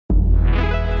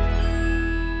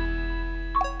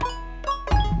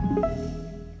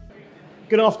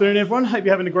Good afternoon, everyone. Hope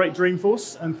you're having a great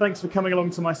Dreamforce, and thanks for coming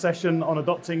along to my session on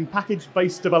adopting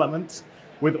package-based development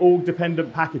with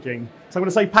org-dependent packaging. So I'm going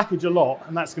to say package a lot,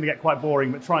 and that's going to get quite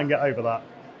boring, but try and get over that.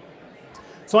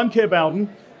 So I'm Keir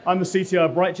Bowden. I'm the CTO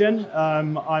of BrightGen.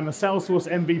 I'm a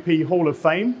Salesforce MVP Hall of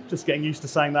Fame, just getting used to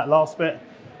saying that last bit.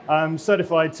 I'm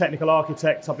certified technical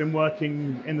architect. I've been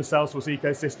working in the Salesforce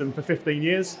ecosystem for 15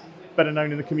 years, better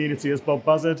known in the community as Bob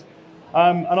Buzzard.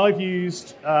 And I've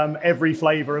used every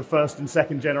flavor of first and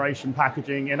second generation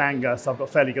packaging in anger, so I've got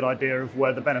a fairly good idea of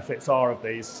where the benefits are of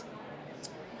these.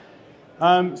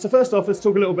 So first off, let's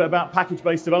talk a little bit about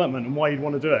package-based development and why you'd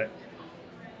want to do it.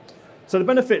 So the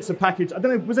benefits of package, I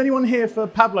don't know, was anyone here for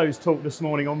Pablo's talk this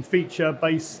morning on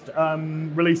feature-based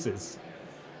releases?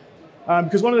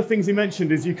 Because one of the things he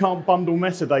mentioned is you can't bundle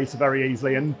metadata very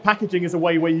easily, and packaging is a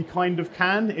way where you kind of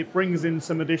can. It brings in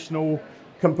some additional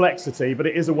complexity, but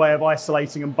it is a way of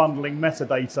isolating and bundling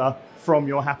metadata from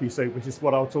your happy soup, which is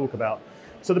what I'll talk about.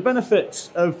 So the benefits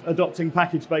of adopting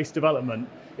package-based development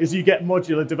is you get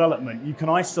modular development. You can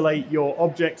isolate your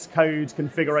objects, code,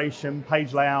 configuration,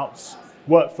 page layouts,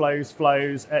 workflows,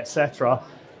 flows, etc.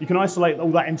 You can isolate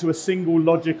all that into a single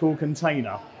logical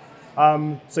container.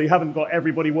 So you haven't got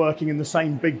everybody working in the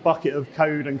same big bucket of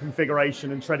code and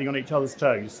configuration and treading on each other's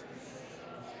toes.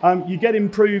 You get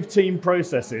improved team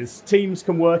processes. Teams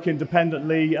can work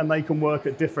independently and they can work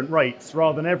at different rates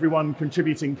rather than everyone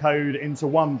contributing code into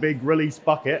one big release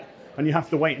bucket and you have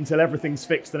to wait until everything's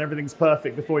fixed and everything's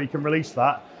perfect before you can release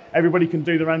that. Everybody can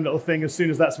do their own little thing. As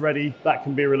soon as that's ready, that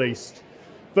can be released.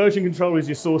 Version control is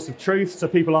your source of truth, so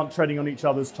people aren't treading on each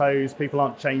other's toes, people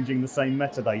aren't changing the same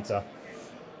metadata.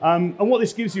 And what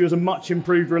this gives you is a much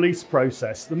improved release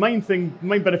process. The main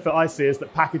benefit I see is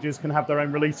that packages can have their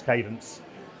own release cadence.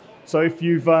 So if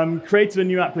you've created a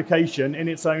new application in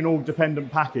its own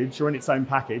org-dependent package or in its own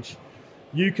package,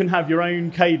 you can have your own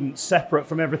cadence separate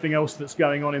from everything else that's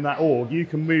going on in that org. You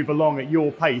can move along at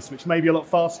your pace, which may be a lot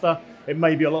faster, it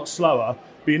may be a lot slower,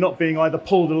 but you're not being either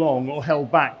pulled along or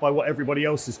held back by what everybody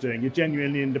else is doing. You're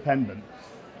genuinely independent.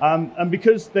 And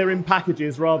because they're in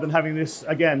packages rather than having this,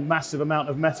 again, massive amount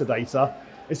of metadata,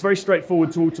 it's very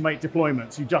straightforward to automate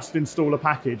deployments. You just install a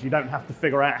package. You don't have to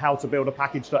figure out how to build a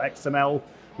package.xml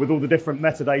with all the different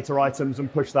metadata items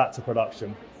and push that to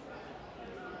production.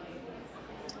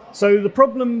 So the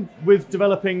problem with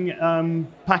developing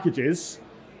packages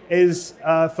is,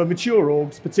 for mature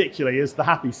orgs particularly, is the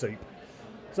happy soup.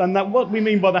 So, and what we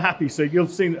mean by the happy soup,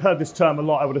 you've heard this term a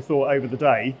lot, I would have thought, over the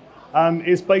day,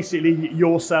 is basically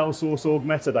your Salesforce org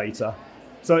metadata.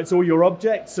 So it's all your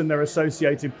objects and their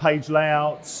associated page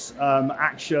layouts,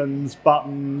 actions,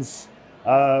 buttons,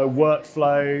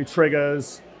 workflow,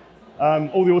 triggers,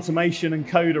 all the automation and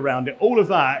code around it. All of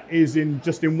that is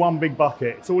just in one big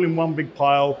bucket. It's all in one big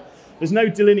pile. There's no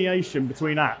delineation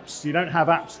between apps. You don't have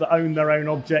apps that own their own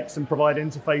objects and provide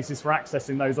interfaces for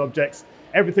accessing those objects.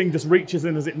 Everything just reaches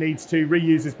in as it needs to,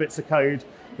 reuses bits of code.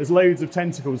 There's loads of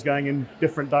tentacles going in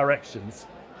different directions.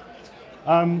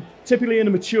 Typically in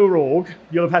a mature org,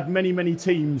 you'll have had many, many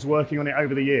teams working on it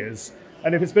over the years.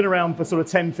 And if it's been around for sort of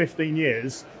 10, 15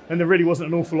 years, then there really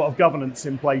wasn't an awful lot of governance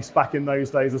in place back in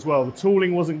those days as well. The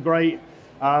tooling wasn't great.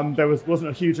 There wasn't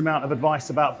a huge amount of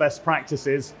advice about best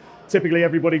practices. Typically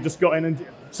everybody just got in and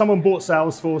someone bought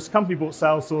Salesforce, company bought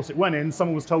Salesforce, it went in,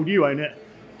 someone was told you own it,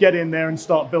 get in there and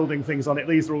start building things on it.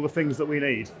 These are all the things that we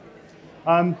need.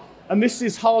 And this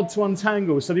is hard to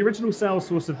untangle. So the original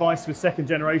Salesforce advice with second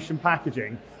generation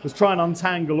packaging was try and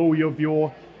untangle all of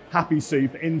your happy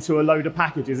soup into a load of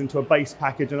packages, into a base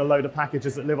package and a load of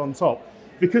packages that live on top.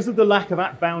 Because of the lack of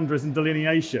app boundaries and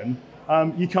delineation,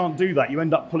 you can't do that. You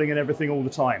end up pulling in everything all the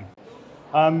time.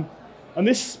 And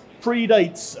this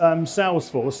predates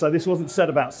Salesforce, so this wasn't said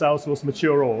about Salesforce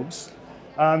mature orgs.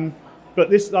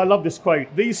 But I love this quote.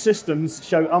 These systems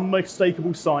show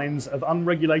unmistakable signs of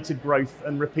unregulated growth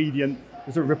and repeated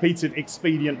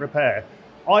expedient repair.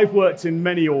 I've worked in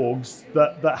many orgs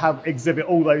that exhibit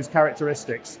all those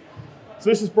characteristics. So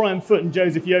this is Brian Foote and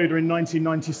Joseph Yoder in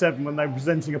 1997 when they were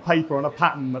presenting a paper on a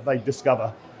pattern that they'd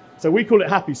discover. So we call it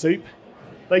happy soup.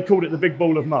 They called it the big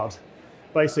ball of mud.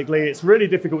 Basically, it's really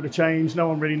difficult to change. No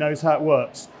one really knows how it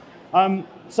works.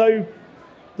 So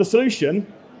the solution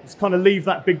is kind of leave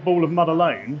that big ball of mud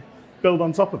alone, build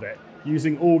on top of it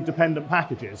using org-dependent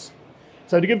packages.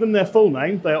 So to give them their full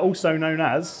name, they are also known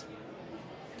as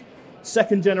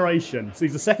second generation. So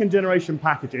these are second generation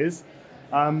packages.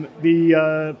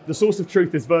 The source of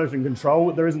truth is version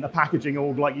control. There isn't a packaging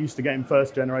org like you used to get in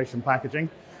first generation packaging.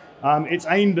 It's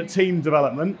aimed at team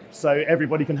development, so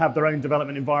everybody can have their own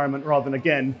development environment rather than,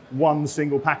 again, one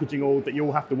single packaging org that you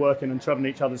all have to work in and tread on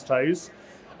each other's toes.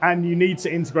 and you need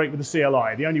to integrate with the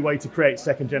CLI. The only way to create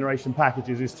second generation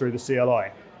packages is through the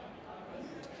CLI.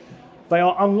 They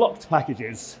are unlocked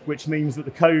packages, which means that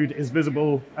the code is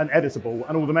visible and editable,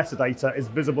 and all the metadata is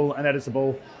visible and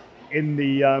editable in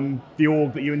the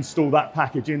org that you install that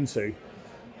package into.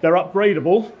 They're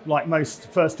upgradable, like most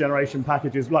first generation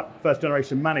packages, like first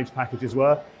generation managed packages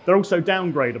were. They're also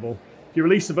downgradable. If you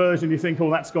release a version you think, oh,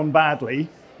 that's gone badly,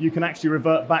 you can actually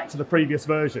revert back to the previous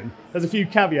version. There's a few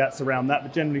caveats around that,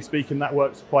 but generally speaking, that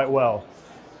works quite well.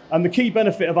 And the key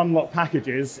benefit of unlocked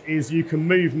packages is you can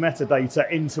move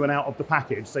metadata into and out of the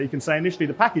package. So you can say initially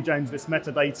the package owns this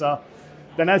metadata,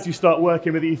 then as you start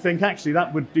working with it, you think actually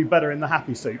that would do better in the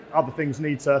happy soup. Other things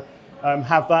need to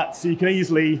have that, so you can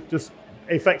easily just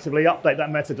effectively update that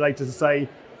metadata to say,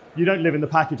 you don't live in the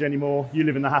package anymore, you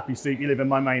live in the happy soup, you live in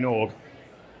my main org.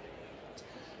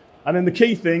 And then the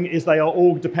key thing is they are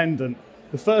org dependent.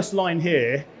 The first line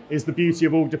here is the beauty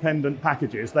of org dependent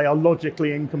packages. They are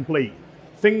logically incomplete.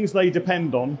 Things they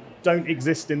depend on don't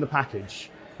exist in the package,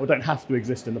 or don't have to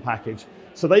exist in the package.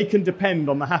 So they can depend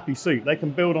on the happy soup. They can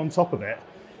build on top of it.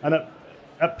 And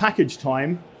at package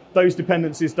time, those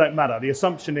dependencies don't matter. The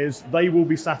assumption is they will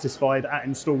be satisfied at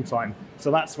install time. So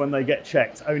that's when they get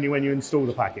checked, only when you install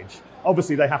the package.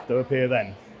 Obviously, they have to appear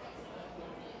then.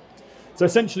 So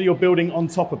essentially, you're building on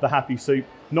top of the happy soup,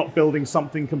 not building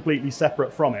something completely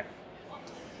separate from it.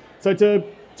 So to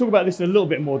talk about this in a little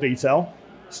bit more detail,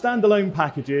 standalone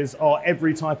packages are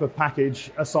every type of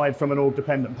package aside from an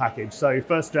org-dependent package. So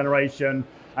first generation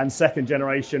and second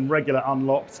generation, regular,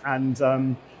 unlocked,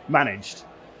 and managed.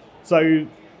 So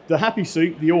the happy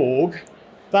soup, the org,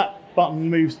 that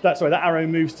arrow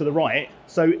moves to the right,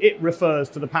 so it refers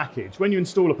to the package. When you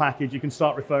install a package, you can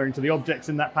start referring to the objects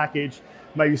in that package,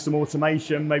 maybe some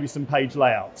automation, maybe some page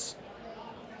layouts.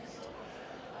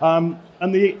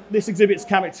 This exhibits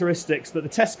characteristics that the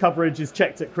test coverage is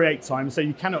checked at create time, so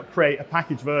you cannot create a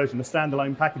package version, a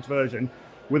standalone package version,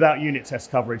 without unit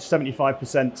test coverage,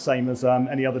 75%, same as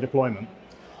any other deployment.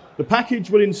 The package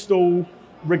will install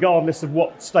regardless of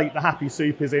what state the happy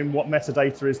soup is in, what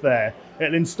metadata is there.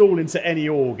 It'll install into any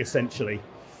org, essentially.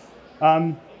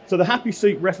 So the happy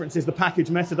soup references the package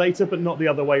metadata, but not the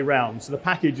other way around. So the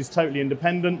package is totally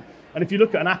independent. And if you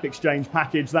look at an App Exchange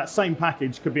package, that same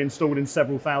package could be installed in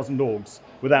several thousand orgs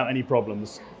without any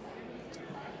problems.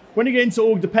 When you get into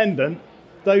org dependent,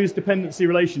 those dependency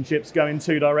relationships go in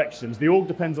two directions. The org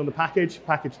depends on the package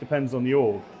depends on the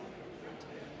org.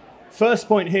 First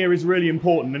point here is really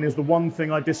important and is the one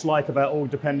thing I dislike about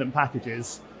org-dependent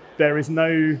packages. There is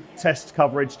no test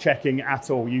coverage checking at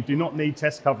all. You do not need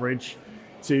test coverage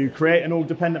to create an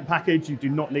org-dependent package. You do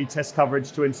not need test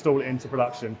coverage to install it into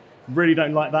production. Really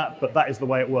don't like that, but that is the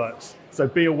way it works. So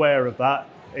be aware of that.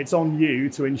 It's on you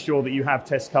to ensure that you have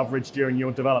test coverage during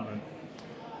your development.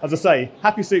 As I say,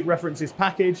 happy soup references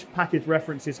package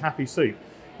references happy soup.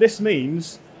 This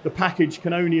means the package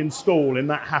can only install in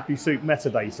that happy soup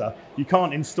metadata. You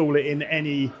can't install it in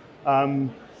any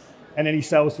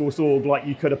Salesforce org like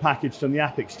you could a package from the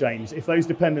App Exchange. If those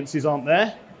dependencies aren't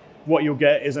there, what you'll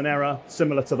get is an error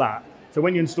similar to that. So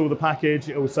when you install the package,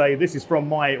 it will say, this is from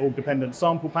my org-dependent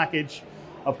sample package.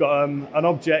 I've got an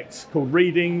object called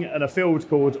reading and a field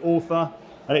called author,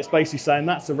 and it's basically saying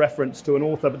that's a reference to an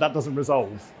author, but that doesn't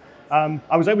resolve.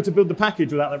 I was able to build the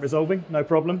package without that resolving, no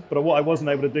problem, but what I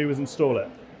wasn't able to do was install it.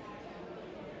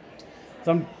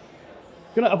 So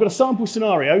I've got a sample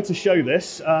scenario to show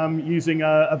this using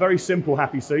a very simple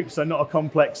happy soup, so not a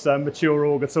complex mature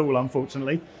org at all,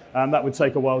 unfortunately. That would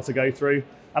take a while to go through.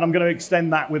 And I'm going to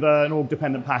extend that with an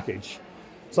org-dependent package.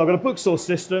 So I've got a book source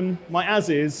system. My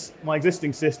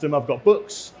existing system, I've got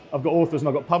books, I've got authors, and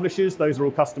I've got publishers. Those are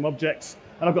all custom objects.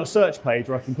 And I've got a search page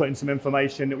where I can put in some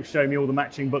information that will show me all the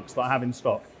matching books that I have in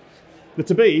stock. The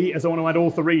to be is I want to add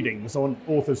author readings. I want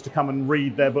authors to come and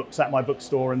read their books at my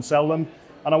bookstore and sell them.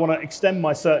 And I want to extend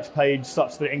my search page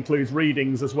such that it includes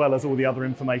readings as well as all the other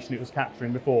information it was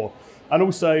capturing before. And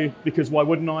also, because why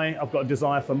wouldn't I? I've got a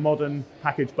desire for modern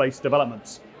package-based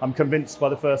developments. I'm convinced by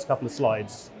the first couple of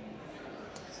slides.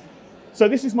 So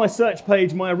this is my search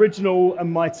page, my original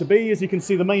and my to be. As you can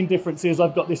see, the main difference is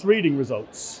I've got this reading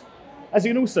results. As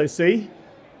you can also see,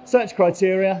 search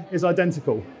criteria is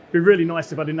identical. It'd be really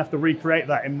nice if I didn't have to recreate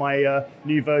that in my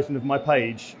new version of my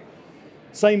page.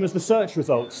 Same as the search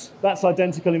results. That's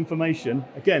identical information.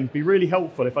 Again, be really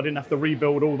helpful if I didn't have to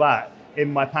rebuild all that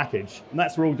in my package. And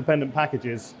that's where org-dependent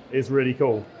packages is really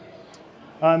cool.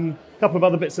 A couple of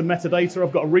other bits of metadata.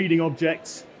 I've got a reading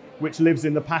object which lives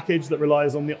in the package that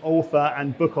relies on the author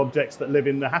and book objects that live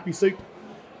in the happy soup.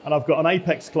 And I've got an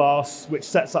Apex class which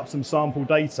sets up some sample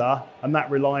data, and that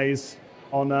relies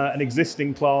on an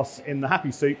existing class in the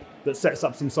happy soup that sets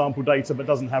up some sample data but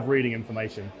doesn't have reading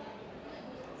information.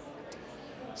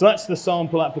 So that's the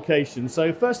sample application.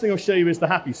 So first thing I'll show you is the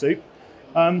happy soup.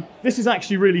 This is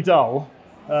actually really dull.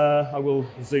 I will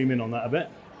zoom in on that a bit.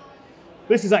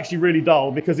 This is actually really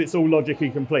dull because it's all logically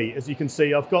complete. As you can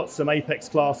see, I've got some Apex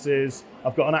classes,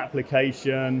 I've got an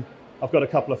application, I've got a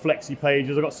couple of flexi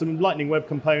pages, I've got some Lightning Web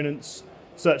components,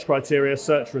 search criteria,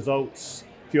 search results,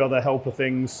 a few other helper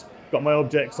things. Got my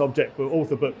objects, object book,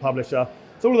 author book, publisher.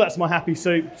 So all of that's my happy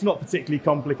soup. It's not particularly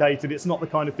complicated. It's not the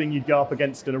kind of thing you'd go up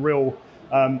against in a real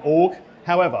org.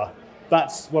 However,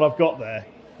 that's what I've got there.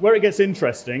 Where it gets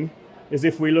interesting is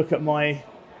if we look at my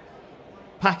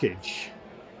package.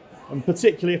 And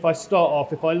particularly if I start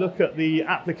off, if I look at the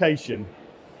application,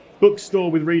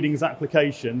 bookstore with readings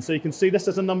application, so you can see this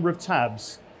has a number of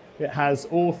tabs. It has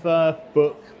author,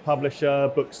 book,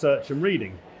 publisher, book search, and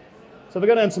reading. So if I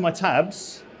go down to my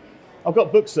tabs, I've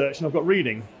got book search and I've got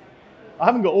reading. I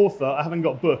haven't got author, I haven't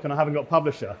got book, and I haven't got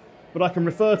publisher, but I can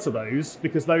refer to those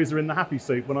because those are in the happy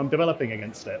soup when I'm developing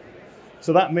against it.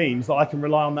 So that means that I can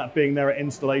rely on that being there at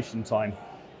installation time.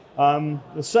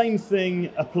 The same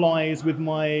thing applies with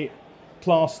my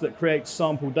class that creates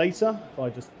sample data. If I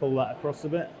just pull that across a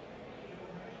bit.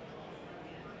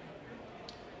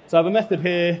 So I have a method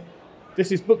here.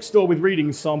 This is bookstore with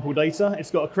reading sample data. It's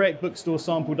got a create bookstore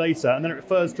sample data, and then it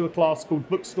refers to a class called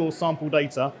bookstore sample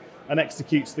data and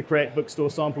executes the create bookstore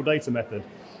sample data method.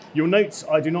 You'll note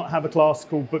I do not have a class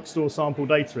called bookstore sample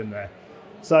data in there.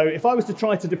 So if I was to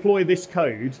try to deploy this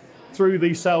code through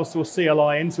the Salesforce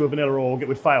CLI into a vanilla org, it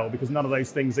would fail because none of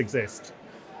those things exist.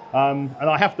 And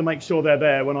I have to make sure they're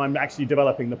there when I'm actually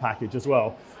developing the package as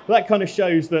well. But that kind of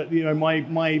shows that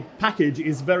my package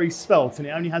is very svelte and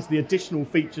it only has the additional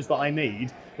features that I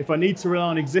need. If I need to rely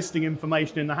on existing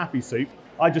information in the happy soup,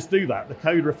 I just do that. The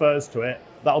code refers to it.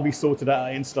 That'll be sorted out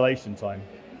at installation time.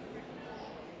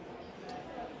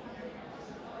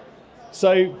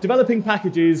 So developing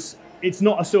packages, it's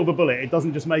not a silver bullet. It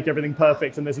doesn't just make everything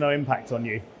perfect and there's no impact on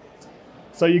you.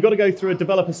 So you've got to go through a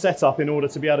developer setup in order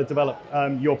to be able to develop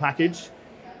your package.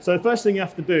 So the first thing you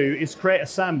have to do is create a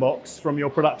sandbox from your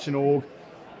production org,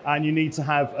 and you need to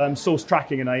have source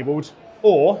tracking enabled.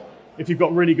 Or if you've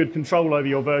got really good control over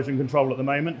your version control at the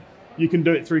moment, you can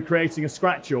do it through creating a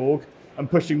scratch org and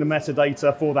pushing the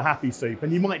metadata for the happy soup.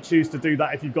 And you might choose to do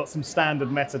that if you've got some standard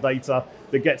metadata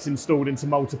that gets installed into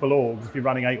multiple orgs, if you're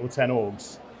running 8 or 10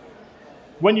 orgs.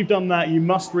 When you've done that, you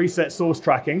must reset source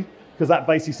tracking, because that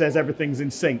basically says everything's in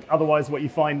sync. Otherwise, what you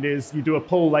find is you do a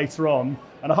pull later on,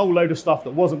 and a whole load of stuff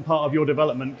that wasn't part of your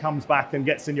development comes back and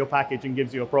gets in your package and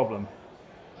gives you a problem.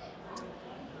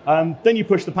 Then you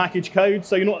push the package code.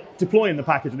 So you're not deploying the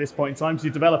package at this point in time, so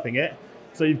you're developing it.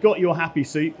 So you've got your happy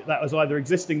soup that was either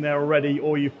existing there already,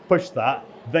 or you've pushed that.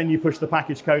 Then you push the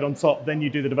package code on top. Then you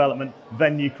do the development.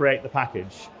 Then you create the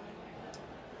package.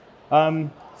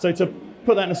 So to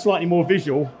put that in a slightly more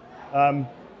visual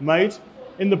mode,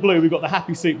 in the blue, we've got the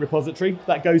happy soup repository.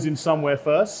 That goes in somewhere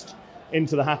first,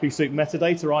 into the happy soup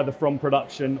metadata, either from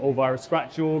production or via a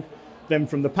scratch org. Then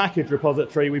from the package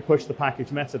repository, we push the package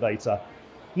metadata.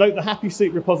 Note the happy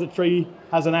soup repository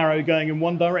has an arrow going in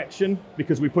one direction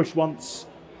because we push once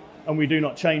and we do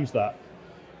not change that.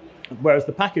 Whereas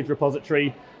the package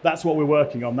repository, that's what we're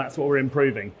working on, that's what we're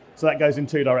improving. So that goes in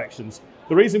two directions.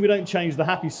 The reason we don't change the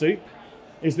happy soup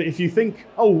is that if you think,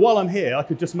 oh, while I'm here, I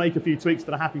could just make a few tweaks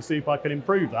to the happy soup, I can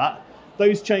improve that.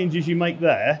 Those changes you make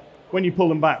there, when you pull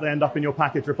them back, they end up in your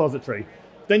package repository.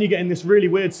 Then you get in this really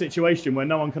weird situation where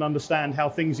no one can understand how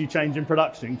things you change in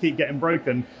production keep getting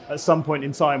broken at some point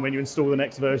in time when you install the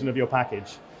next version of your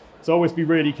package. So always be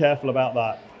really careful about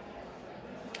that.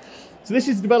 So this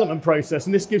is the development process,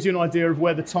 and this gives you an idea of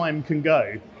where the time can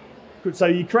go. So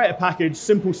you create a package,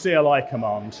 simple CLI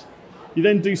command. You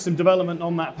then do some development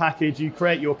on that package, you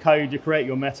create your code, you create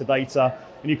your metadata,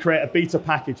 and you create a beta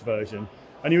package version.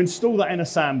 And you install that in a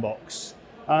sandbox.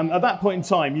 At that point in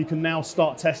time, you can now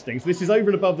start testing. So this is over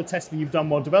and above the testing you've done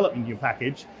while developing your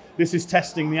package. This is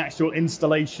testing the actual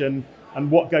installation and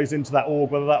what goes into that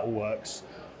org, whether that all works.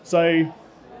 So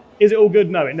is it all good?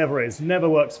 No, it never is. Never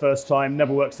works first time,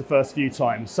 never works the first few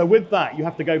times. So with that, you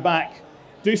have to go back,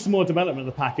 do some more development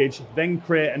of the package, then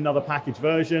create another package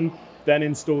version, then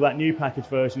install that new package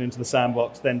version into the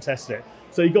sandbox, then test it.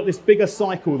 So you've got this bigger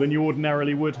cycle than you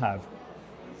ordinarily would have.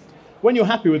 When you're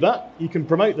happy with that, you can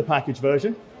promote the package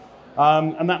version,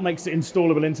 and that makes it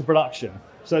installable into production.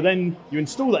 So then you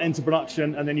install that into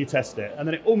production, and then you test it. And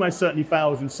then it almost certainly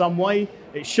fails in some way.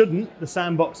 It shouldn't. The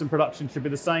sandbox and production should be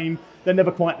the same. They're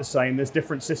never quite the same. There's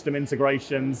different system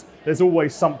integrations. There's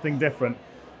always something different.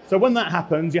 So when that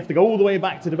happens, you have to go all the way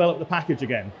back to develop the package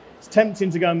again. It's tempting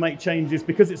to go and make changes.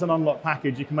 Because it's an unlocked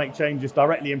package, you can make changes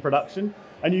directly in production,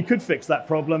 and you could fix that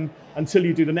problem until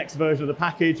you do the next version of the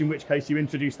package, in which case you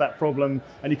introduce that problem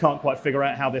and you can't quite figure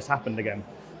out how this happened again.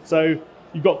 So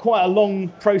you've got quite a long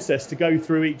process to go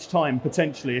through each time,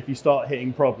 potentially, if you start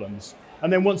hitting problems.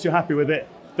 And then once you're happy with it,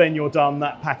 then you're done.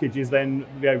 That package is then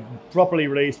properly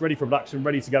released, ready for production,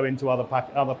 ready to go into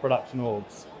other production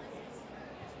orgs.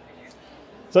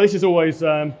 So this is always,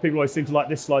 people always seem to like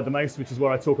this slide the most, which is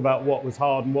where I talk about what was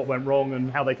hard and what went wrong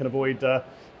and how they can avoid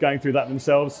going through that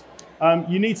themselves.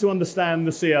 You need to understand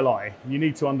the CLI. You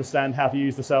need to understand how to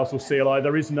use the Salesforce CLI.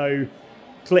 There is no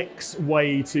clicks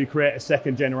way to create a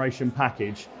second generation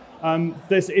package.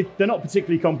 They're not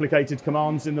particularly complicated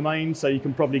commands in the main, so you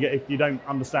can probably get, if you don't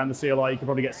understand the CLI, you can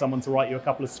probably get someone to write you a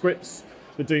couple of scripts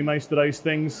that do most of those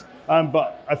things.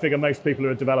 But I figure most people who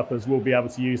are developers will be able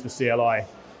to use the CLI.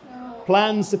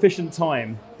 Plan sufficient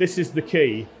time. This is the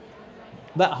key.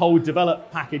 That whole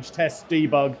develop, package, test,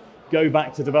 debug, go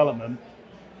back to development,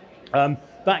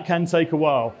 that can take a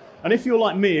while. And if you're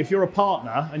like me, if you're a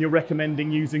partner and you're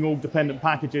recommending using OrgDependent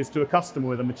Packages to a customer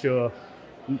with a mature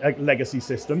legacy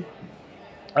system,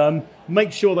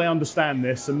 make sure they understand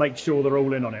this and make sure they're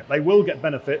all in on it. They will get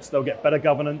benefits. They'll get better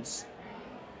governance.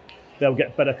 They'll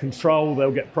get better control.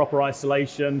 They'll get proper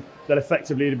isolation. They'll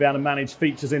effectively be able to manage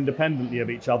features independently of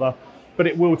each other. But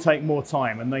it will take more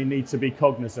time, and they need to be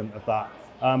cognizant of that.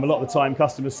 A lot of the time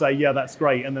customers say, yeah, that's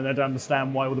great, and then they don't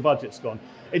understand why all the budget's gone.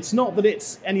 It's not that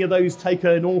it's any of those take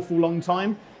an awful long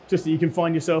time, just that you can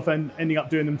find yourself ending up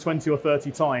doing them 20 or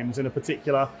 30 times in a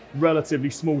particular relatively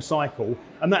small cycle.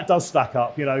 And that does stack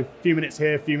up, a few minutes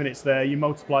here, a few minutes there. You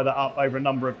multiply that up over a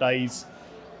number of days,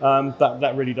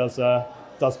 that really does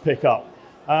pick up.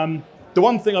 The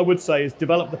one thing I would say is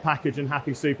develop the package and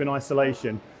happy soup in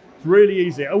isolation. It's really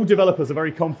easy. All developers are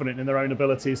very confident in their own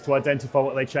abilities to identify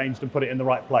what they changed and put it in the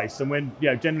right place. And when,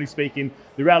 generally speaking,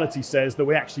 the reality says that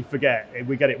we actually forget,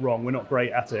 we get it wrong, we're not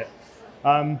great at it.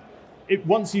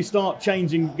 Once you start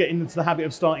changing, getting into the habit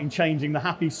of changing the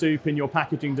happy soup in your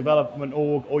packaging development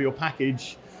org or your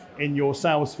package in your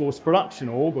Salesforce production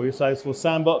org or your Salesforce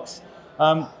sandbox,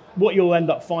 what you'll end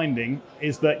up finding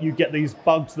is that you get these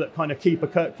bugs that kind of keep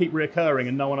reoccurring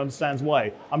and no one understands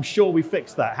why. I'm sure we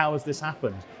fixed that. How has this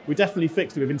happened? We definitely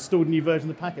fixed it. We've installed a new version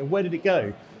of the package. Where did it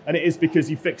go? And it is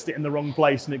because you fixed it in the wrong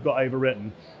place and it got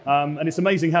overwritten. And it's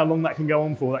amazing how long that can go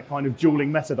on for, that kind of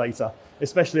dueling metadata,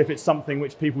 especially if it's something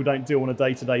which people don't do on a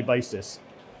day-to-day basis.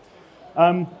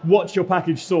 Watch your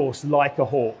package source like a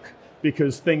hawk,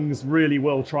 because things really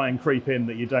will try and creep in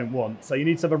that you don't want. So you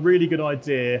need to have a really good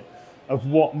idea of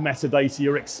what metadata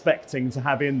you're expecting to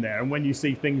have in there. And when you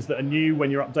see things that are new, when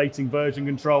you're updating version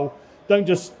control, don't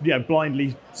just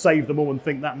blindly save them all and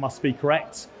think that must be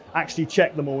correct. Actually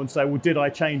check them all and say, well, did I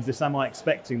change this? Am I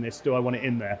expecting this? Do I want it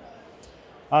in there?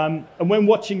 And when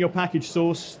watching your package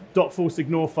source, .force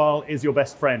ignore file is your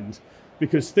best friend,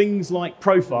 because things like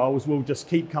profiles will just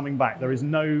keep coming back. There is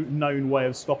no known way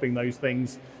of stopping those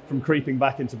things from creeping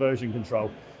back into version control.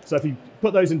 So if you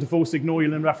put those into force ignore,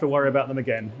 you'll never have to worry about them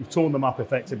again. You've torn them up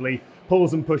effectively.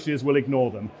 Pulls and pushes will ignore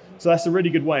them. So that's a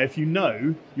really good way. If you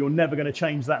know you're never going to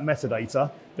change that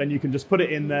metadata, then you can just put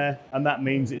it in there, and that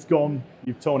means it's gone.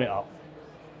 You've torn it up.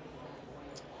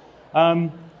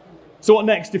 So what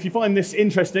next? If you find this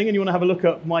interesting and you want to have a look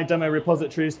at my demo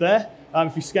repositories there,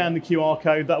 if you scan the QR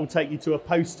code, that will take you to a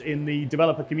post in the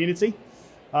developer community,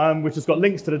 which has got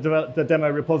links to the demo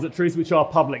repositories, which are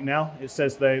public now. It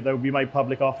says they will be made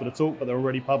public after the talk, but they're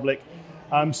already public.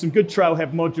 Some good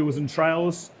Trailhead modules and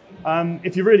trails.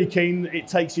 If you're really keen, it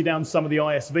takes you down some of the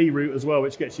ISV route as well,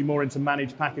 which gets you more into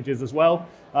managed packages as well,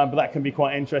 but that can be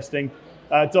quite interesting.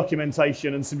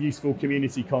 Documentation and some useful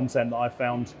community content that I've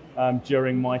found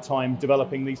during my time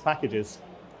developing these packages.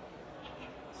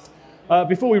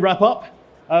 Before we wrap up,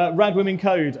 Rad Women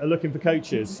Code are looking for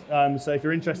coaches. So if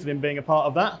you're interested in being a part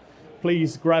of that,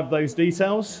 please grab those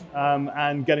details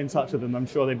and get in touch with them. I'm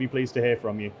sure they'd be pleased to hear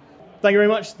from you. Thank you very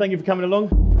much. Thank you for coming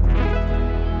along.